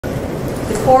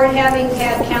court, having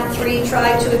had count 3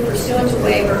 tried to it pursuant to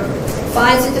waiver,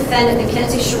 finds the defendant,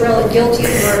 Mackenzie Sherilla, guilty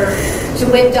of murder, to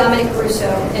wit, Dominic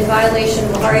Russo, in violation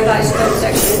of Ohio Revised Code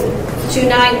Section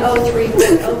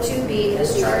 2903.02b,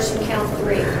 as charged in count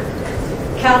 3.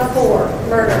 Count 4,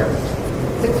 murder.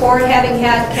 The court, having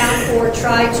had count 4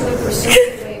 tried to it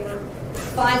pursuant to waiver,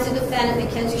 finds the defendant,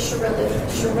 Mackenzie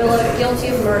Sherilla, guilty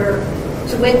of murder,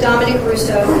 to wit, Dominic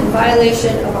Russo, in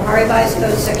violation of Ohio Revised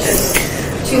Code Section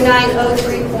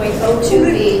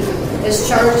 2903.02b, as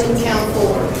charged in count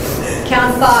 4.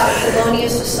 Count 5,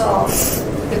 felonious assault.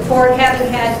 The court, having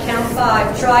had count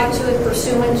 5 tried to it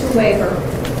pursuant to waiver,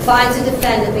 finds the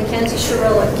defendant, Mackenzie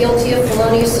Sherilla, guilty of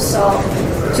felonious assault,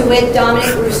 to wit,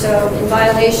 Dominic Russo, in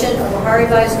violation of Ohio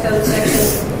Revised Code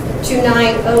Section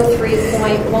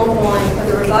 2903.11 of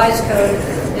the Revised Code,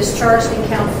 is charged in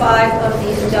count 5 of the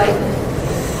indictment.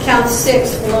 Count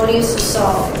 6, felonious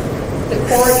assault. The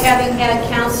court, having had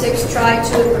count 6 tried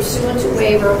to it pursuant to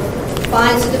waiver,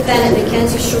 finds the defendant,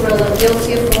 Mackenzie Sherilla,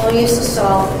 guilty of felonious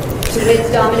assault, to wit,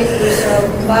 Dominic Russo,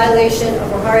 in violation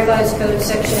of Ohio Revised Code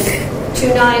Section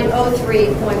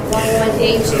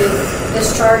 2903.11a2,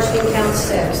 as charged in count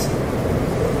 6.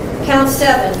 Count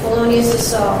 7, felonious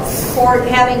assault. The court,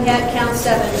 having had count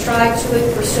 7 tried to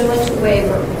it pursuant to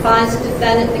waiver, finds the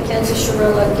defendant, Mackenzie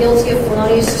Sherilla, guilty of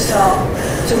felonious assault,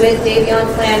 to wit, Davion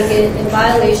Flanagan, in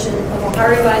violation of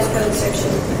Ohio Revised Code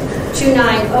Section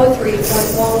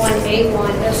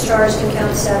 2903.11a1, as charged in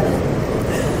count 7.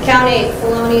 Count 8,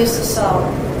 felonious assault.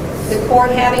 The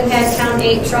court, having had count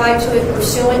 8 tried to it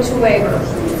pursuant to waiver,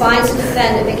 finds the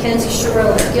defendant, Mackenzie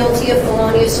Sherilla, guilty of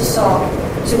felonious assault,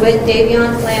 to wit,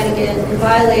 Davion Flanagan, in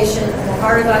violation of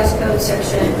Ohio Revised Code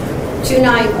Section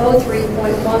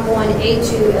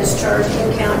 2903.11a2, as charged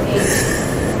in count 8.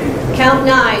 Count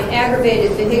 9,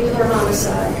 aggravated vehicular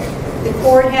homicide. The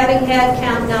court, having had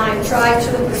count 9 tried to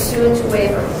it pursuant to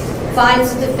waiver,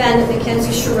 finds the defendant,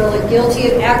 Mackenzie Sherilla,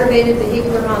 guilty of aggravated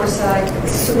vehicular homicide,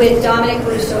 to wit, Dominic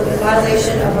Russo, in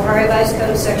violation of Ohio Revised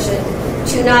Code Section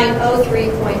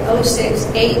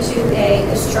 2903.06a2a,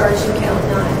 as charged in count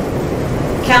 9.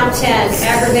 Count 10,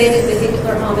 aggravated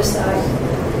vehicular homicide.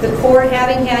 The court,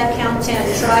 having had count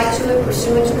 10 tried to it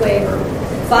pursuant to waiver,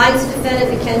 finds the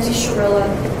defendant, Mackenzie Sherilla,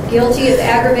 guilty of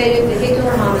aggravated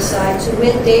vehicular homicide, to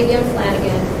wit, Davion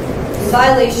Flanagan, in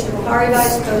violation of Ohio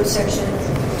Revised Code Section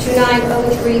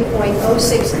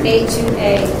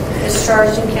 2903.06a2a, as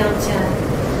charged in count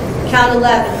 10. Count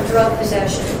 11, drug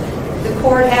possession. The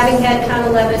court, having had count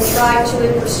 11 tried to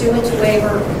it pursuant to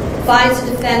waiver, finds the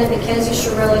defendant, Mackenzie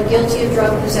Sherilla, guilty of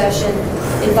drug possession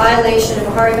in violation of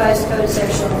Ohio Revised Code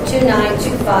Section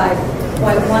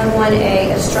 2925.11a,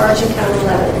 as charged in count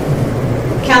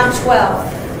 11. Count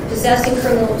 12, possessing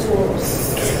criminal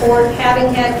tools. The court,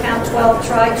 having had count 12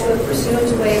 tried to it pursuant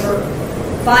to waiver,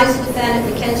 finds the defendant,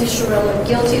 Mackenzie Sherilla,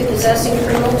 guilty of possessing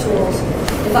criminal tools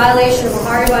in violation of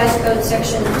Ohio Revised Code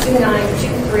Section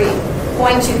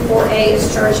 2923.24a, as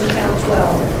charged in count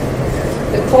 12.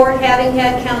 The court, having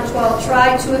had count 12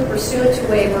 tried to it pursuant to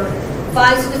waiver,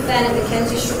 finds the defendant,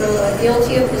 Mackenzie Sherilla,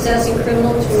 guilty of possessing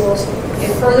criminal tools,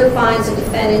 and further finds the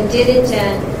defendant did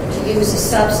intend to use a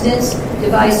substance,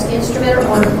 device, instrument, or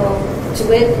article, to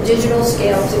wit, the digital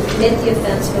scale, to commit the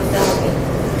offense of a felony.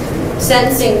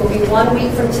 Sentencing will be 1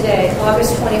 week from today,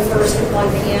 August 21st at 1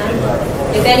 p.m.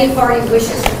 If any party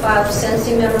wishes to file a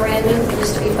sentencing memorandum, it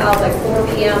is to be filed by 4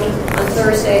 p.m. on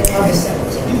Thursday, August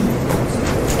 17th.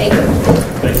 Thank you.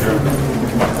 Thank you.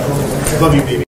 Love you, baby.